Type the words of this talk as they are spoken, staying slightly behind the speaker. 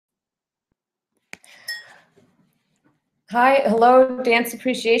Hi, hello, Dance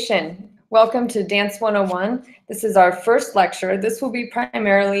Appreciation. Welcome to Dance 101. This is our first lecture. This will be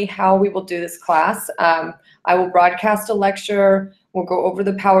primarily how we will do this class. I will broadcast a lecture, we'll go over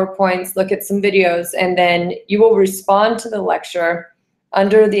the PowerPoints, look at some videos, and then you will respond to the lecture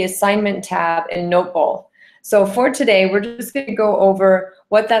under the assignment tab in Notebowl. So for today, we're just going to go over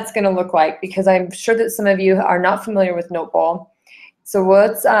what that's going to look like because I'm sure that some of you are not familiar with Notebowl. So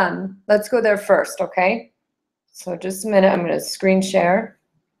let's go there first, okay? So just a minute, I'm going to screen share.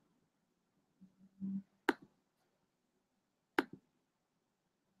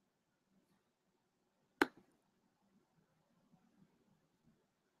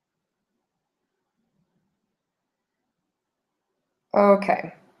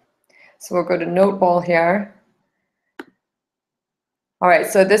 Okay, so we'll go to Notebowl here. All right,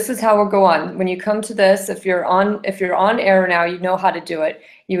 so this is how we'll go on. When you come to this, if you're on air now, you know how to do it.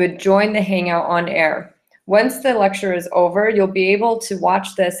 You would join the Hangout on air. Once the lecture is over, you'll be able to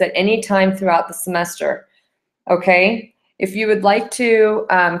watch this at any time throughout the semester. Okay, if you would like to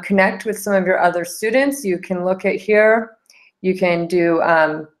connect with some of your other students, you can look at here. You can do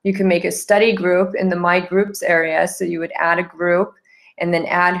you can make a study group in the My Groups area. So you would add a group and then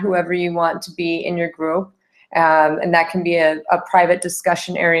add whoever you want to be in your group. And that can be a private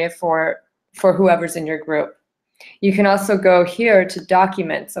discussion area for whoever's in your group. You can also go here to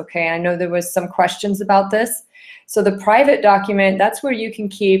documents, okay? I know there was some questions about this. So the private document, that's where you can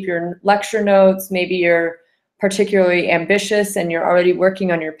keep your lecture notes. Maybe you're particularly ambitious and you're already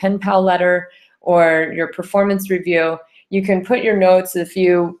working on your pen pal letter or your performance review. You can put your notes if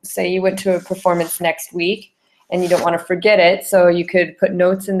you say you went to a performance next week and you don't want to forget it, so you could put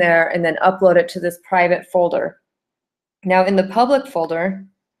notes in there and then upload it to this private folder. Now in the public folder,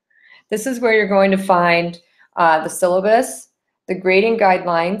 this is where you're going to find the syllabus, the grading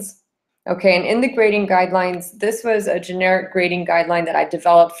guidelines, okay, and in the grading guidelines, this was a generic grading guideline that I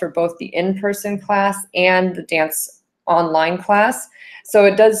developed for both the in-person class and the dance online class. So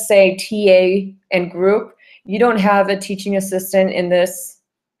it does say TA and group. You don't have a teaching assistant in this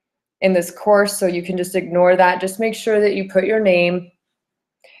course, so you can just ignore that. Just make sure that you put your name,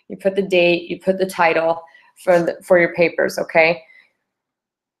 you put the date, you put the title for your papers, okay?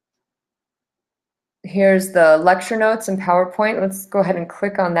 Here's the lecture notes and PowerPoint. Let's go ahead and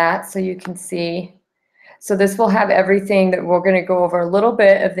click on that so you can see. So this will have everything that we're going to go over a little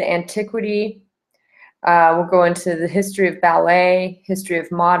bit of the antiquity. We'll go into the history of ballet, history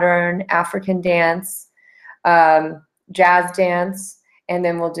of modern, African dance, jazz dance, and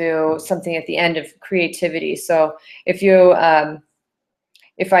then we'll do something at the end of creativity. So if you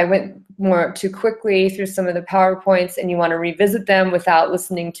if I went more too quickly through some of the PowerPoints and you want to revisit them without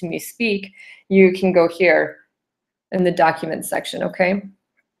listening to me speak, you can go here in the document section, okay?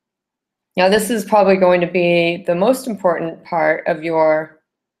 Now this is probably going to be the most important part of your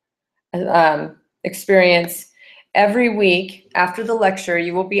experience. Every week after the lecture,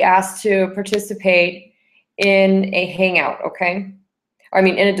 you will be asked to participate in a hangout, okay? I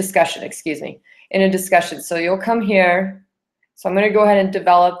mean, in a discussion, excuse me, in a discussion. So you'll come here. So I'm going to go ahead and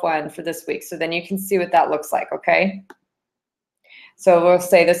develop one for this week so then you can see what that looks like, okay? So we'll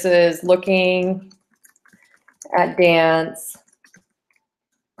say this is looking at dance,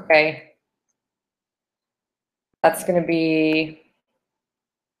 okay? That's going to be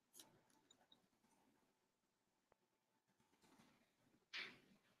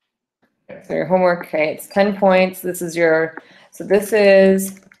so your homework, okay, it's 10 points. This is your, so this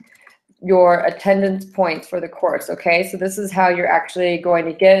is your attendance points for the course, okay? So this is how you're actually going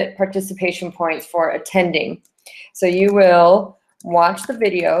to get participation points for attending. So you will watch the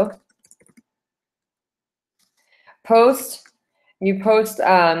video, you post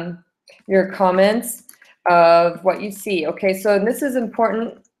your comments of what you see, okay? So this is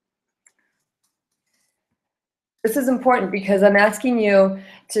important. This is important because I'm asking you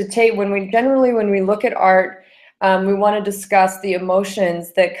to take, when we look at art, we want to discuss the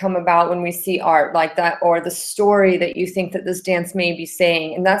emotions that come about when we see art like that, or the story that you think that this dance may be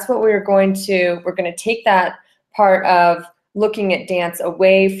saying. And that's what we're going to take that part of looking at dance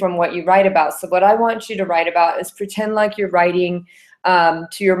away from what you write about. So what I want you to write about is pretend like you're writing to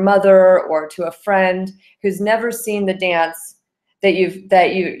your mother or to a friend who's never seen the dance that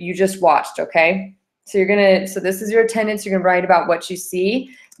you just watched, okay? So so this is your attendance, you're gonna write about what you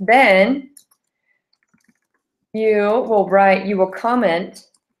see. Then you will comment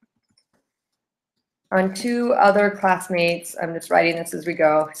on two other classmates. I'm just writing this as we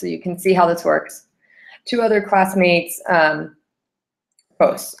go so you can see how this works. Two other classmates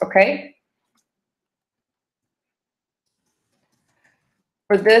posts, okay?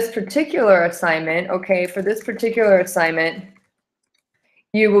 For this particular assignment, okay, for this particular assignment,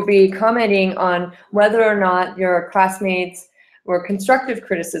 you will be commenting on whether or not your classmates, or constructive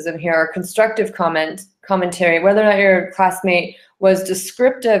criticism here, or constructive commentary, whether or not your classmate was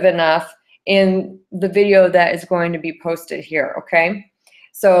descriptive enough in the video that is going to be posted here, okay?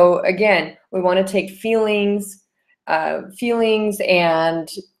 So again, we want to take feelings and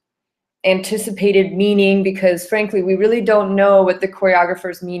anticipated meaning, because frankly we really don't know what the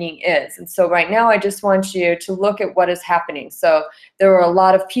choreographer's meaning is. And so right now I just want you to look at what is happening. So there were a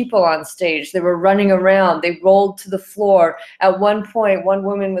lot of people on stage. They were running around. They rolled to the floor. At one point, one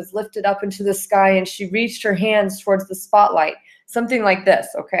woman was lifted up into the sky and she reached her hands towards the spotlight. Something like this,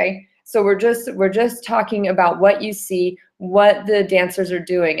 okay? So we're just talking about what you see, what the dancers are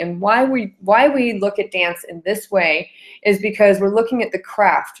doing, and why we look at dance in this way is because we're looking at the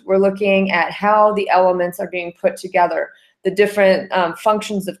craft. We're looking at how the elements are being put together, the different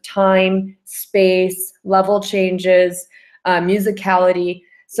functions of time, space, level changes, musicality.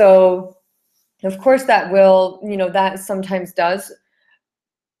 So of course that will, that sometimes does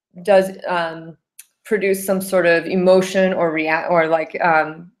produce some sort of emotion or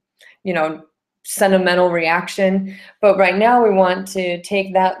sentimental reaction. But right now we want to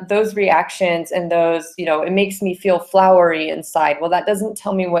take those reactions and those, it makes me feel flowery inside. Well, that doesn't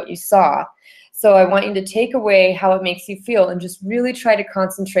tell me what you saw. So I want you to take away how it makes you feel and just really try to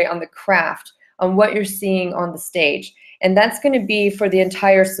concentrate on the craft, on what you're seeing on the stage. And that's going to be for the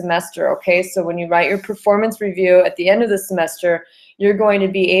entire semester, okay? So when you write your performance review at the end of the semester, you're going to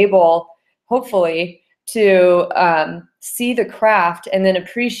be able, hopefully, to see the craft and then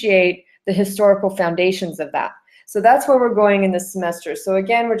appreciate the historical foundations of that. So that's where we're going in this semester. So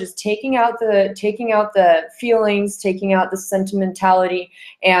again, we're just taking out the feelings, taking out the sentimentality,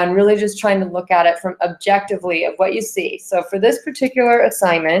 and really just trying to look at it from objectively of what you see. So for this particular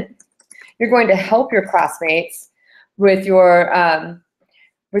assignment, you're going to help your classmates with your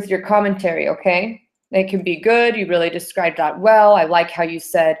commentary, okay? It can be good. You really described that well. I like how you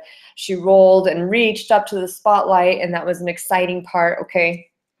said she rolled and reached up to the spotlight, and that was an exciting part, okay?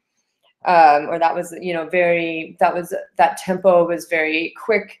 Or that was, that tempo was very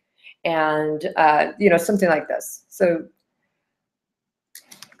quick, and something like this. So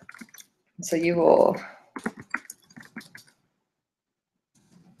you will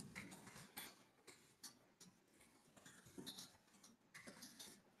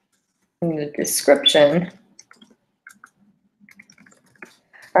in the description.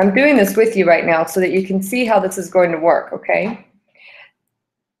 I'm doing this with you right now so that you can see how this is going to work, okay?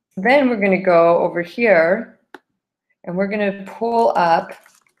 Then we're going to go over here and we're going to pull up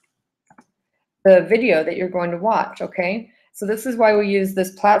the video that you're going to watch, okay? So this is why we use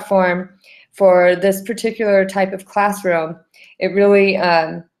this platform for this particular type of classroom. It really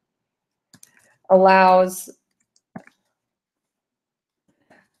allows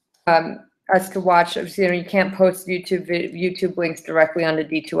us to watch. You can't post YouTube links directly onto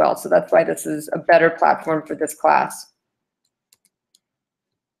D2L, so that's why this is a better platform for this class.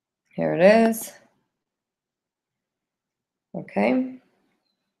 Here it is. Okay.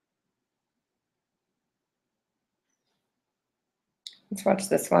 Let's watch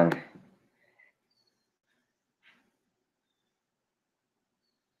this one.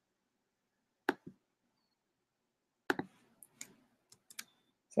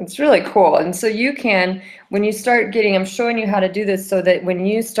 So it's really cool. And so you can, when you start getting, I'm showing you how to do this so that when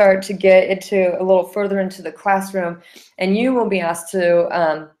you start to get into a little further into the classroom, and you will be asked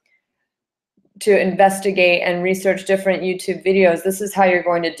to investigate and research different YouTube videos, this is how you're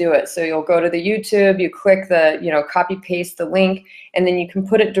going to do it. So you'll go to the YouTube, you click the, copy paste the link, and then you can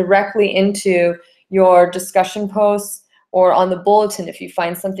put it directly into your discussion posts or on the bulletin. If you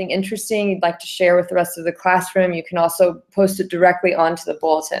find something interesting you'd like to share with the rest of the classroom, you can also post it directly onto the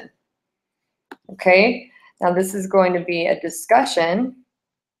bulletin. Okay, now this is going to be a discussion.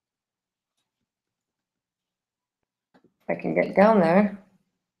 If I can get down there.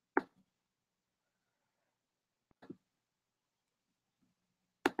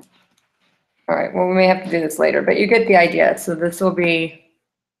 All right, well, we may have to do this later, but you get the idea. So this will be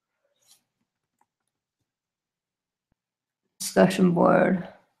discussion board.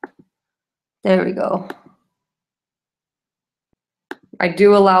 There we go. I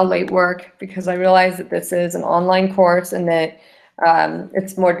do allow late work because I realize that this is an online course and that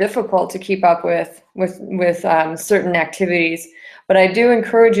it's more difficult to keep up with certain activities. But I do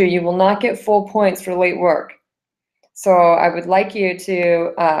encourage you, you will not get full points for late work. So I would like you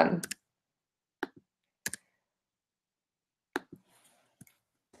to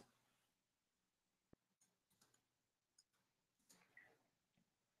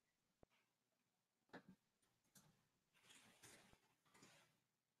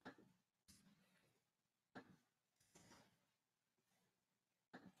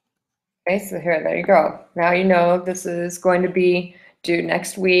Okay, so here, there you go. Now you know this is going to be due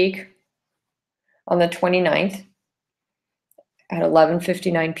next week on the 29th at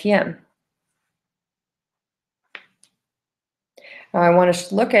 11:59 p.m. Now I want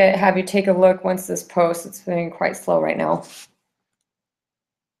to have you take a look once this posts. It's being quite slow right now.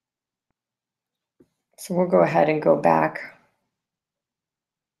 So we'll go ahead and go back.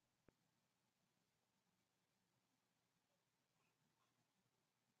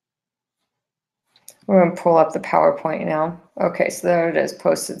 We're going to pull up the PowerPoint now. Okay, so there it is,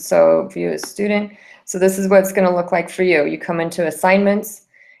 posted. So view as student. So this is what it's going to look like for you. You come into assignments.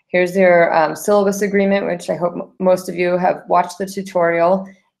 Here's your syllabus agreement, which I hope most of you have watched the tutorial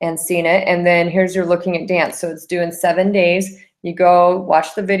and seen it. And then here's your looking at dance. So it's due in 7 days. You go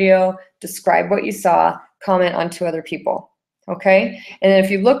watch the video, describe what you saw, comment on 2 other people. Okay, and then if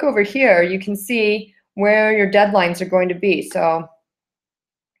you look over here, you can see where your deadlines are going to be. So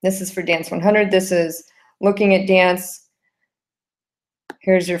this is for Dance 100. This is looking at dance.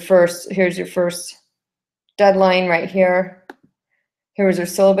 Here's your first deadline right here. Here's your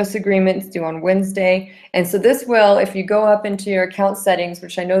syllabus agreements due on Wednesday. And so this will, if you go up into your account settings,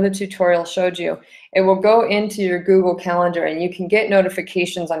 which I know the tutorial showed you, it will go into your Google Calendar and you can get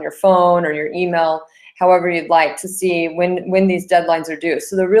notifications on your phone or your email, however you'd like, to see when these deadlines are due.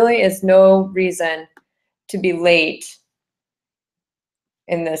 So there really is no reason to be late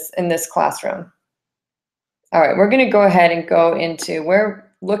in this classroom. All right, we're going to go ahead and go into, we're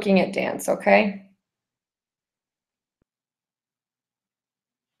looking at dance, okay?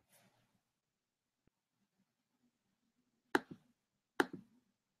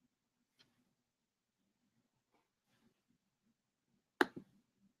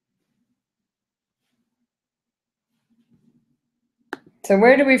 So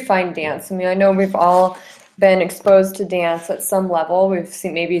where do we find dance? I mean, I know we've all been exposed to dance at some level. We've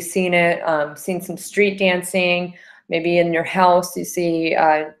maybe seen it, seen some street dancing. Maybe in your house, you see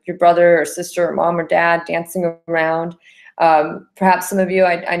your brother or sister or mom or dad dancing around. Perhaps some of you,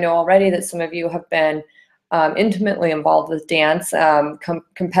 I know already that some of you have been intimately involved with dance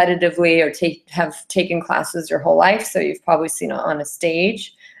competitively, or have taken classes your whole life. So you've probably seen it on a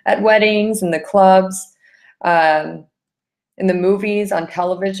stage, at weddings, in the clubs, in the movies, on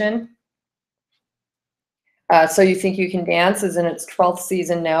television. So You Think You Can Dance is in its 12th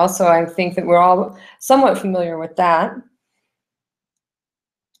season now, so I think that we're all somewhat familiar with that.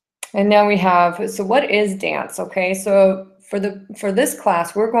 And now we have, so what is dance? Okay, so for this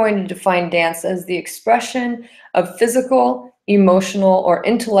class, we're going to define dance as the expression of physical, emotional, or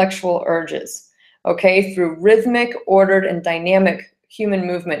intellectual urges, okay, through rhythmic, ordered, and dynamic human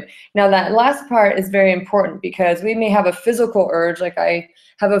movement. Now that last part is very important because we may have a physical urge, like I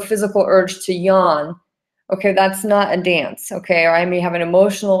have a physical urge to yawn. Okay, that's not a dance, okay? Or I may have an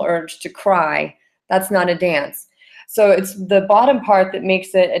emotional urge to cry. That's not a dance. So it's the bottom part that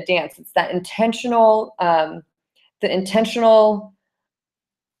makes it a dance. It's that intentional, the intentional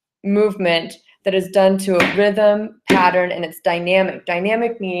movement that is done to a rhythm, pattern, and it's dynamic.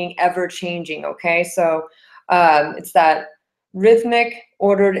 Dynamic meaning ever-changing, okay? So it's that rhythmic,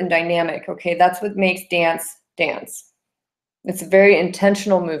 ordered, and dynamic, okay? That's what makes dance dance. It's a very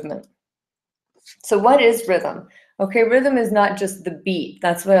intentional movement. So what is rhythm? Okay, rhythm is not just the beat.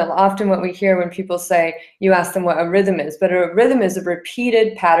 That's often what we hear when people say, you ask them what a rhythm is, but a rhythm is a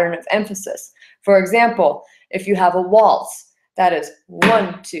repeated pattern of emphasis. For example, if you have a waltz, that is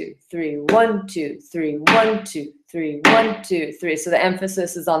 1, 2, 3, 1, 2, 3, 1, 2, 3, 1, 2, 3. So the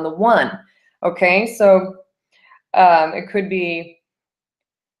emphasis is on the 1. Okay, so it could be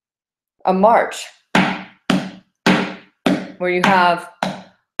a march where you have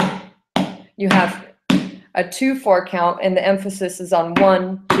a 2/4 count, and the emphasis is on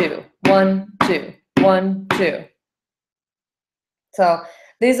 1, 2, 1, 2, 1, 2. So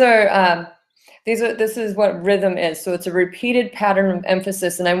this is what rhythm is. So it's a repeated pattern of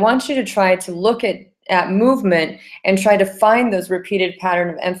emphasis, and I want you to try to look at movement and try to find those repeated pattern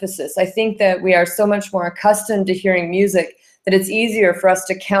of emphasis. I think that we are so much more accustomed to hearing music that it's easier for us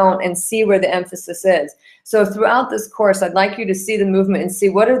to count and see where the emphasis is. So throughout this course, I'd like you to see the movement and see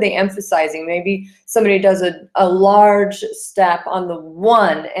what are they emphasizing. Maybe somebody does a large step on the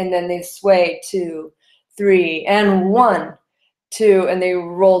 1, and then they sway 2, 3, and 1, 2, and they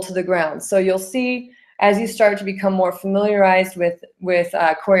roll to the ground. So you'll see as you start to become more familiarized with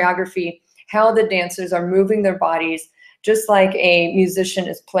choreography, how the dancers are moving their bodies just like a musician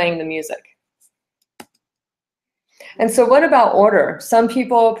is playing the music. And so what about order? Some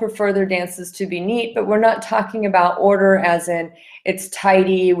people prefer their dances to be neat, but we're not talking about order as in it's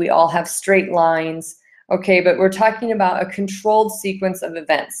tidy, we all have straight lines, okay? But we're talking about a controlled sequence of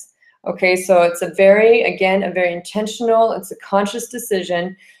events, Okay, so it's a very intentional, it's a conscious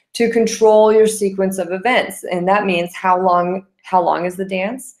decision to control your sequence of events. And that means how long is the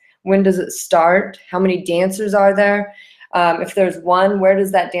dance? When does it start? How many dancers are there? If there's one, where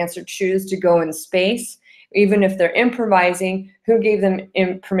does that dancer choose to go in space? Even if they're improvising, who gave them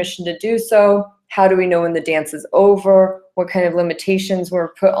permission to do so? How do we know when the dance is over? What kind of limitations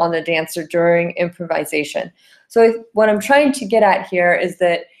were put on the dancer during improvisation? So what I'm trying to get at here is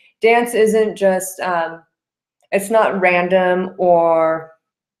that dance isn't just, it's not random or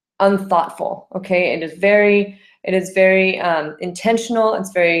unthoughtful, okay? It is very intentional,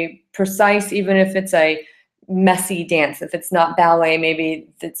 it's very precise, even if it's a messy dance. If it's not ballet, maybe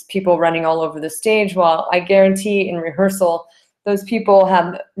it's people running all over the stage. Well, I guarantee in rehearsal, those people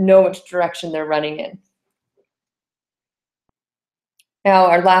know which direction they're running in. Now,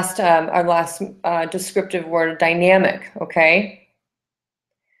 our last descriptive word, dynamic, okay?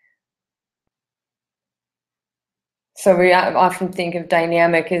 So we often think of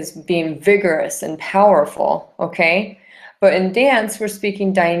dynamic as being vigorous and powerful, okay? But in dance, we're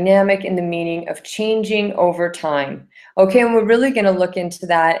speaking dynamic in the meaning of changing over time. Okay, and we're really going to look into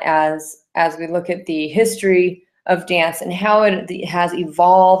that as we look at the history of dance and how it has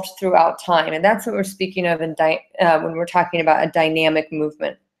evolved throughout time. And that's what we're speaking of when we're talking about a dynamic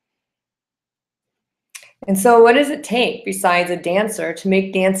movement. And so what does it take besides a dancer to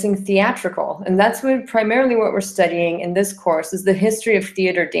make dancing theatrical? And that's primarily what we're studying in this course is the history of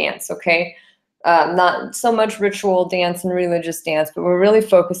theater dance, okay? Not so much ritual dance and religious dance, but we're really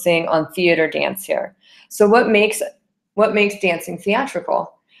focusing on theater dance here. So what makes dancing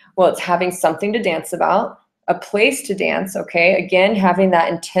theatrical? Well, it's having something to dance about, a place to dance, okay? Again, having that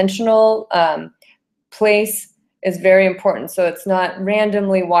intentional place is very important. So it's not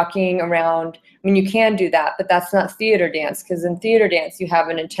randomly walking around. I mean, you can do that, but that's not theater dance, because in theater dance, you have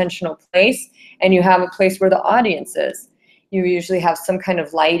an intentional place and you have a place where the audience is. You usually have some kind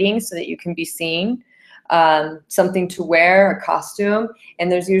of lighting so that you can be seen, something to wear, a costume,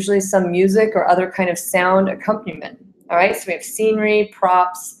 and there's usually some music or other kind of sound accompaniment. All right, so we have scenery,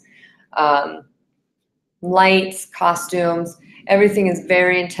 props, lights, costumes. Everything is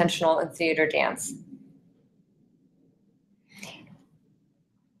very intentional in theater dance.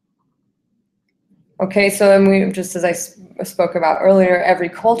 Okay, so just as I spoke about earlier, every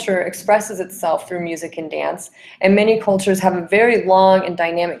culture expresses itself through music and dance, and many cultures have a very long and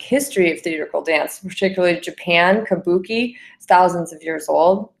dynamic history of theatrical dance, particularly Japan. Kabuki is thousands of years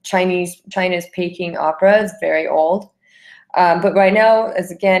old. China's Peking opera is very old. But right now,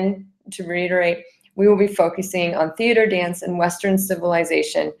 again, to reiterate, we will be focusing on theater dance and Western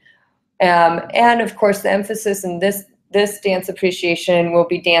civilization. And of course, the emphasis in this dance appreciation will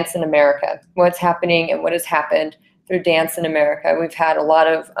be dance in America, what's happening and what has happened through dance in America. We've had a lot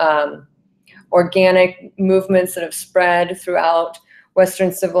of organic movements that have spread throughout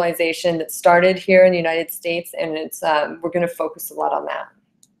Western civilization that started here in the United States, and we're going to focus a lot on that.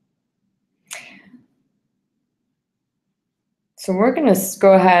 So we're going to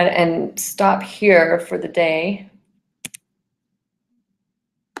go ahead and stop here for the day.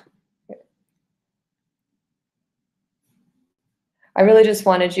 I really just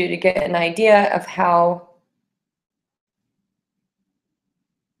wanted you to get an idea of how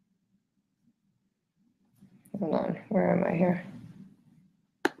hold on, where am I here?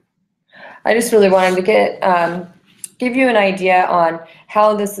 I just really wanted to give you an idea on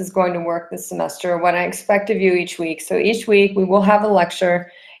how this is going to work this semester, what I expect of you each week. So each week we will have a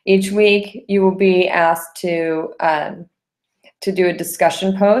lecture. Each week you will be asked to do a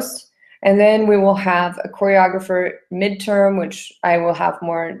discussion post. And then we will have a choreographer midterm, which I will have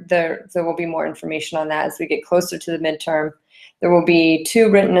more, there will be more information on that as we get closer to the midterm. There will be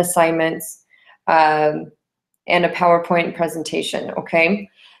 2 written assignments and a PowerPoint presentation, okay?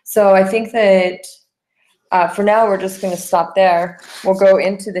 So I think that for now, we're just going to stop there. We'll go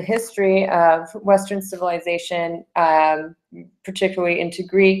into the history of Western civilization, particularly into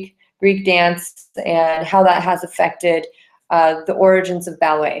Greek dance and how that has affected the origins of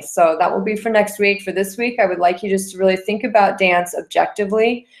ballet. So that will be for next week. For this week, I would like you just to really think about dance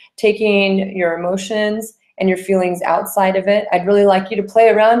objectively, taking your emotions and your feelings outside of it. I'd really like you to play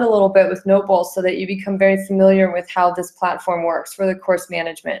around a little bit with Noteballs so that you become very familiar with how this platform works for the course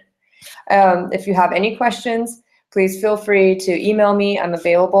management. If you have any questions, please feel free to email me. I'm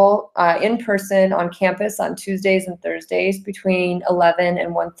available in person on campus on Tuesdays and Thursdays between 11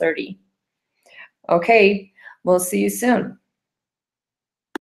 and 1:30. Okay, we'll see you soon.